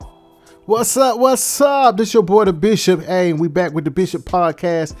What's up? What's up? This your boy, the Bizship. Hey, we back with the Bizship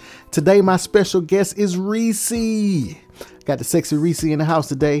podcast. Today, my special guest is Reese. Got the sexy Reese in the house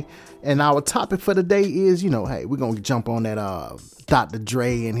today. And our topic for the day is, hey, we're going to jump on that Dr.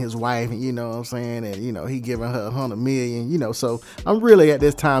 Dre and his wife, and you know what I'm saying? And, he giving her $100 million, so I'm really at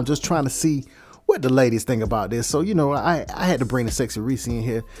this time just trying to see what the ladies think about this. So, I had to bring the sexy Reese in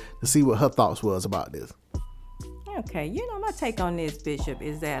here to see what her thoughts was about this. Okay, my take on this, Bizship,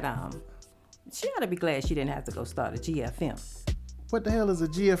 is that she ought to be glad she didn't have to go start a GFM. What the hell is a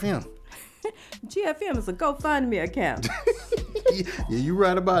GFM? GFM is a GoFundMe account. Yeah, you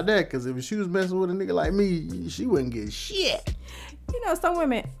right about that, because if she was messing with a nigga like me, she wouldn't get shit. Some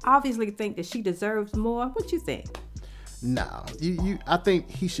women obviously think that she deserves more. What you think? Nah, I think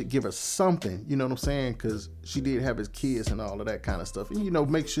he should give her something, you know what I'm saying? Because she did have his kids and all of that kind of stuff. And,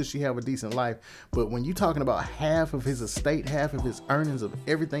 make sure she have a decent life. But when you're talking about half of his estate, half of his earnings of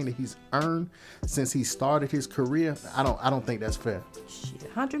everything that he's earned since he started his career, I don't think that's fair.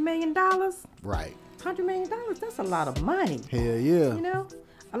 Shit, $100 million? Right. $100 million, that's a lot of money. Hell yeah.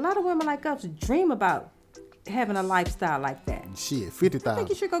 A lot of women like us dream about having a lifestyle like that. Shit, 50,000. I think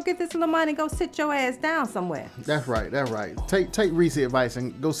you should go get this little money and go sit your ass down somewhere. That's right. Take Reese advice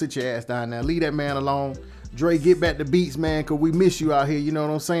and go sit your ass down now. Leave that man alone. Dre, get back to beats, man, because we miss you out here, you know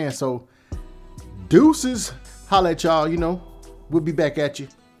what I'm saying? So, deuces. Holla at y'all, we'll be back at you.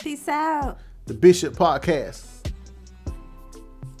 Peace out. The Bizship Podcast.